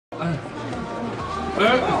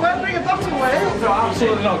I won't bring a bottle, will you? No,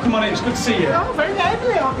 absolutely not. Come on in, it's good to see you. Oh, very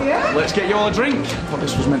neighbourly of you. Let's get you all a drink. Well,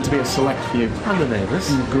 this was meant to be a select few. And the neighbours.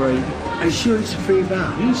 Great. Are you sure it's a free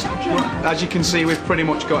bar? Well, as you can see, we've pretty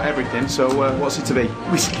much got everything, so what's it to be?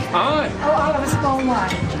 Whiskey. Aye. Oh, I'll have a small wine.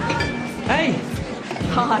 Hey!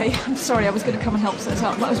 Hi, I'm sorry, I was going to come and help set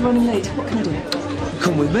up, but I was running late. What can I do?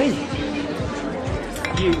 Come with me.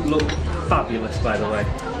 You look fabulous, by the way.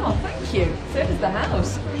 Oh, thank you. Same as the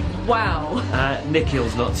house. Wow.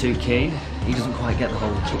 Nikhil's not too keen. He doesn't quite get the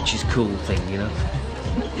whole kitsch is cool thing, you know.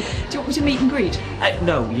 Do you want me to meet and greet?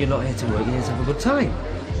 No, you're not here to work, you're here to have a good time.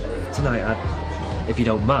 Tonight, if you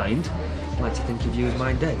don't mind, I'd like to think of you as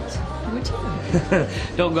my date. Would you?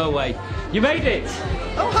 Don't go away. You made it!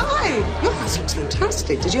 Oh, hi. Your house looks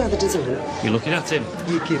fantastic. Did you have the design? You're looking at him.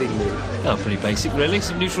 You're kidding me. Oh, pretty basic, really.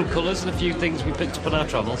 Some neutral colours and a few things we picked up on our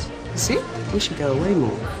travels. See? We should go away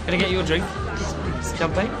more. Can I get you a drink?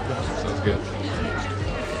 Champagne? Sounds good.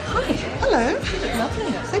 Hi. Hello.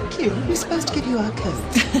 Lovely. Thank you. We're supposed to give you our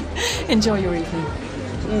coats. Enjoy your evening.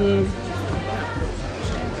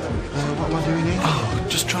 What am I doing here? Oh,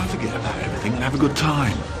 just try and forget about everything and have a good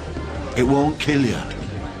time. It won't kill you.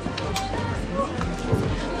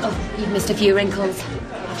 Oh, you've missed a few wrinkles.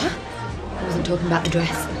 Huh? I wasn't talking about the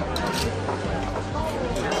dress.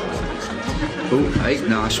 Oh, hey,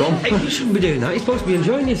 nice one. Hey, you shouldn't be doing that. You're supposed to be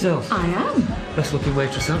enjoying yourself. I am. Best looking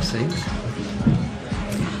waitress I've seen.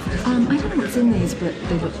 I don't know what's in these, but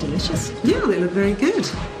they look delicious. Yeah, they look very good.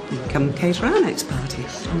 You can come cater our next party.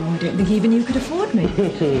 Oh, I don't think even you could afford me.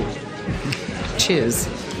 Cheers.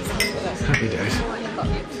 Happy days.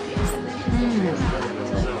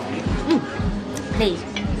 Please.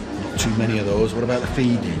 Too many of those. What about the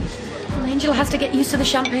feeding? Well, Angel has to get used to the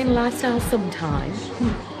champagne lifestyle sometime.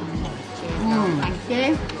 Thank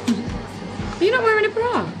you. Are you not wearing a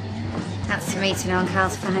bra? That's for me to know and Carl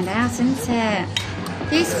to find out, isn't it?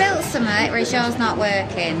 You spilt some, or is yours not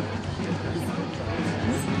working?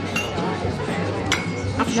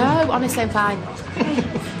 No, honestly, I'm fine.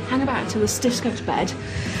 Hang about until the stiffs go to bed.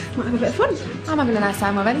 Might have a bit of fun. I'm having a nice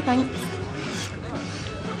time already, thanks.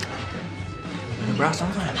 Brass,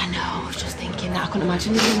 aren't they? I know, I was just thinking that. I couldn't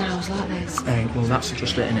imagine living in a house like this. Hey, well, that's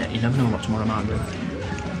just it, innit? You never know what tomorrow might bring.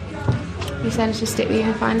 You said to stick with you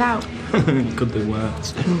and find out. Could be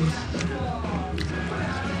worse.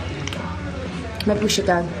 Maybe we should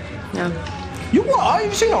go. No. You what?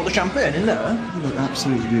 You've seen all the champagne in there? You look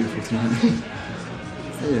absolutely beautiful tonight.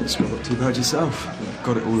 You didn't scrub up too bad yourself.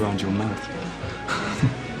 Got it all around your mouth.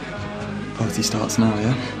 Party starts now,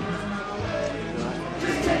 yeah?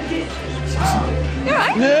 You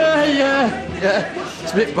alright? Yeah.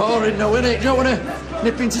 It's a bit boring though, isn't it? Do you want to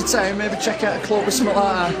nip into town, maybe check out a club or something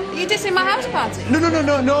like that? Are you dissing my house party? No.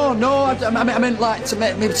 I meant like to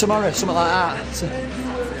maybe tomorrow, something like that. So, do you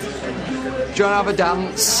want to have a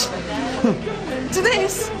dance? To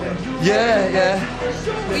this? Yeah.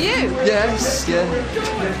 For you? Yes, yeah.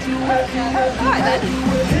 Alright then.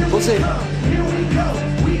 What's it?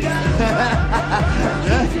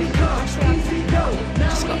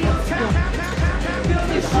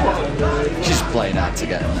 She's playing hard to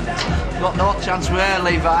get in there. Got no chance with her,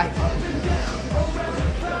 Levi.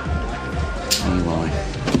 Eli.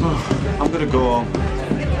 I'm gonna go home.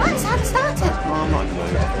 Let's have started. Oh, I'm not in the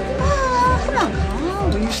mood. Oh, come on,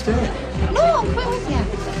 Carl. Do you stay? No, I'm coming with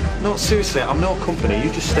you. No, seriously, I'm no company.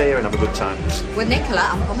 You just stay here and have a good time. With Nicola,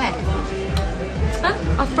 I'm coming. Huh?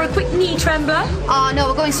 Off for a quick knee trembler? Oh, no,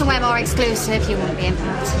 we're going somewhere more exclusive. You won't be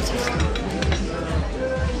invited.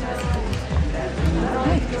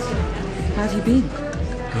 How have you been?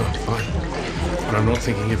 Oh, fine. But I'm not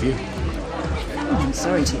thinking of you. Oh, I'm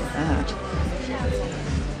sorry to hear that.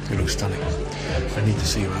 You look stunning. I need to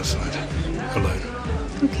see you outside. Alone.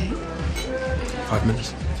 Okay. 5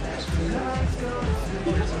 minutes?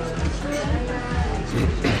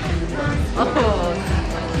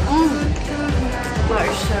 That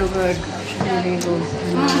is so good. Really good.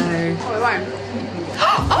 Oh, it won't.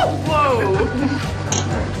 Oh, whoa!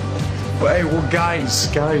 Hey, well, guys,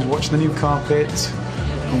 watch the new carpet.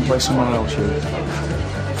 Go and play somewhere else, you.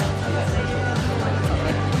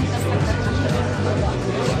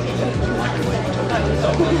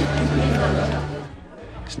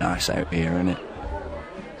 It's nice out here, isn't it?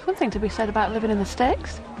 There's one thing to be said about living in the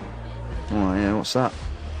sticks. Oh, yeah, what's that?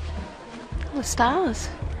 All the stars.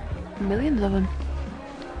 Millions of them.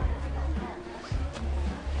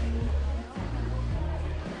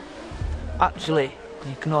 Actually,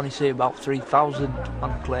 you can only see about 3,000 on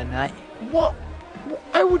a clear night. What?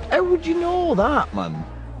 How would you know that, man?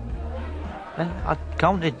 I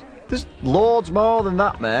counted. There's loads more than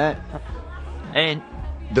that, mate. Ain't.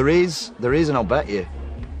 There is, and I'll bet you.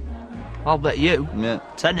 I'll bet you. Yeah.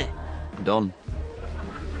 Tenny. Done.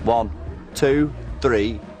 1, 2,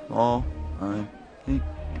 3, 4, 5, 6.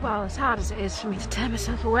 Well, as hard as it is for me to tear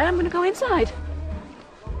myself away, I'm going to go inside.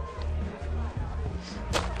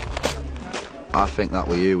 I think that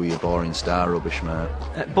were you with your boring star rubbish, mate.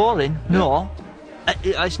 Boring? No.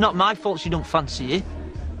 It's not my fault she don't fancy you.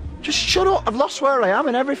 Just shut up. I've lost where I am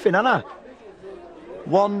and everything, haven't I?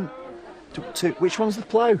 1, 2. Which one's the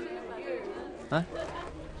plough? Huh?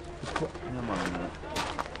 Come on a minute.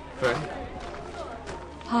 Faye?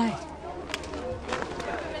 Hi.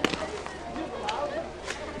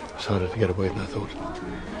 It's harder to get away than I thought.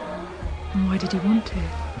 And why did you want to?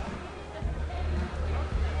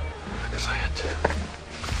 Because I had to.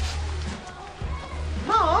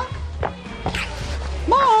 Mark?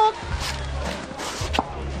 Mark?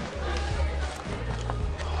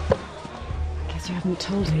 Guess you haven't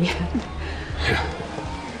told me yet. Yeah.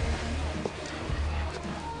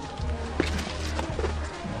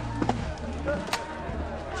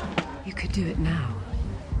 You could do it now.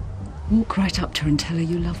 Walk right up to her and tell her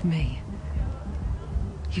you love me.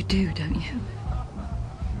 You do, don't you?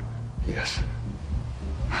 Yes.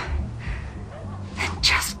 Then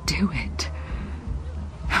just do it.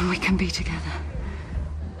 And we can be together.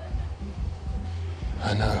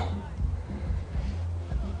 I know.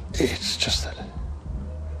 It's just that...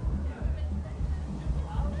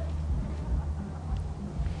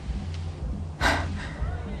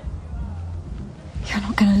 You're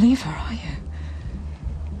not going to leave her, are you?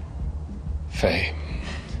 Faye.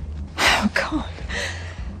 Oh, God.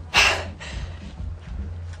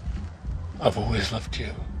 I've always loved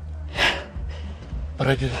you. But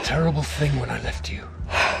I did a terrible thing when I left you.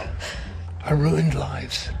 I ruined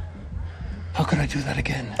lives. How could I do that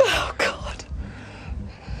again? Oh, God.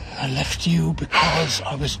 I left you because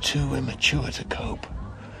I was too immature to cope.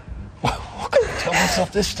 Well, what can I tell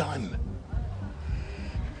myself this time?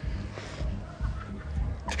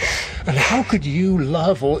 And how could you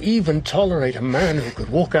love or even tolerate a man who could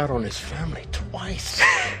walk out on his family twice?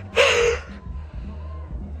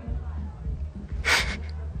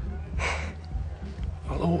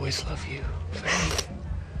 I'll always love you, Faye.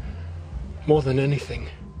 More than anything.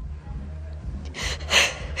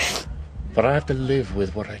 But I have to live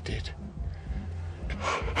with what I did.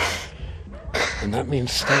 And that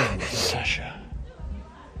means staying with Natasha.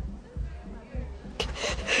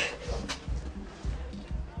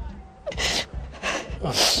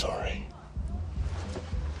 I'm sorry.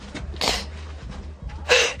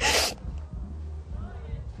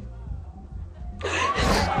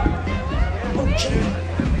 Oh, Joe,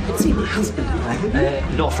 I could see my husband today.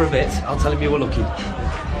 Not for a bit. I'll tell him you were looking.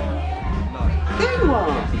 There you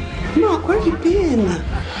are. Mark, where have you been?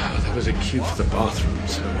 Oh, there was a queue for the bathroom,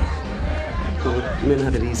 so... God, men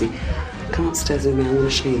have it easy. Come upstairs with me, I want to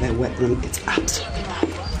show you their wet room. It's absolutely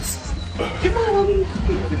fabulous. Come on.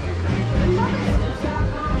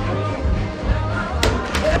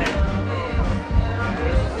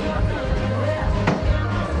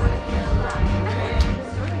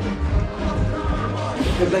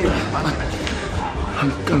 Leyla,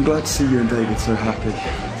 I'm glad to see you and David so happy.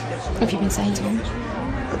 What have you been saying to him?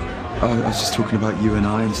 I was just talking about you and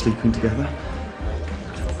I and sleeping together.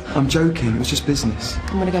 I'm joking, it was just business.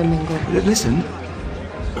 I'm gonna go mingle. Listen,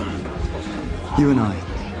 you and I.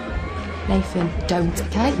 Nathan, don't,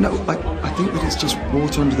 okay? No, I think that it's just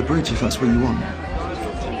water under the bridge if that's what you want.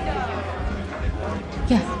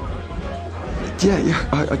 Yeah. Yeah,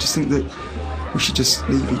 I just think that we should just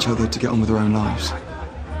leave each other to get on with our own lives.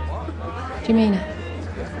 Do you mean it?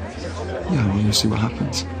 Yeah, well, you'll see what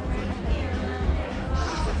happens.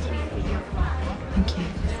 Thank you.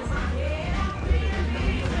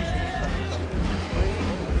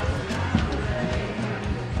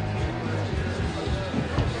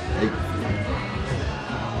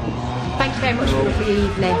 Thank you very much for your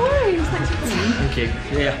evening. No worries, thanks for coming. Thank you.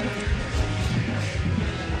 Yeah.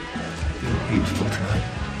 Beautiful tonight.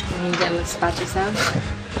 You get a little bad yourself.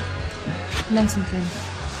 You know something?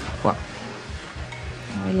 What?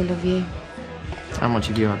 I really love you. How much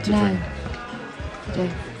have you had to No. drink? I do.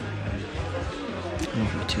 I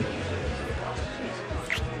love you too.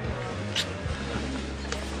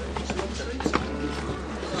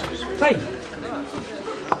 Hey!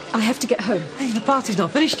 I have to get home. Hey, the party's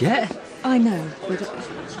not finished yet. I know, but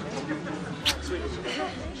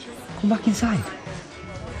Come back inside.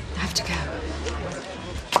 I have to go.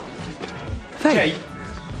 Faye,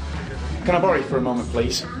 can I borrow you for a moment,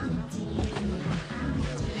 please?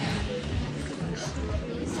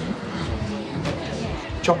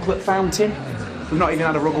 Chocolate fountain? We've not even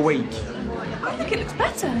had a rug a week. I think it looks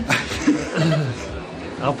better.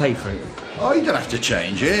 I'll pay for it. Oh, you don't have to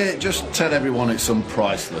change it. Just tell everyone it's some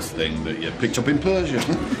priceless thing that you picked up in Persia.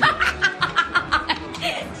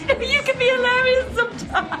 You can be hilarious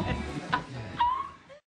sometimes.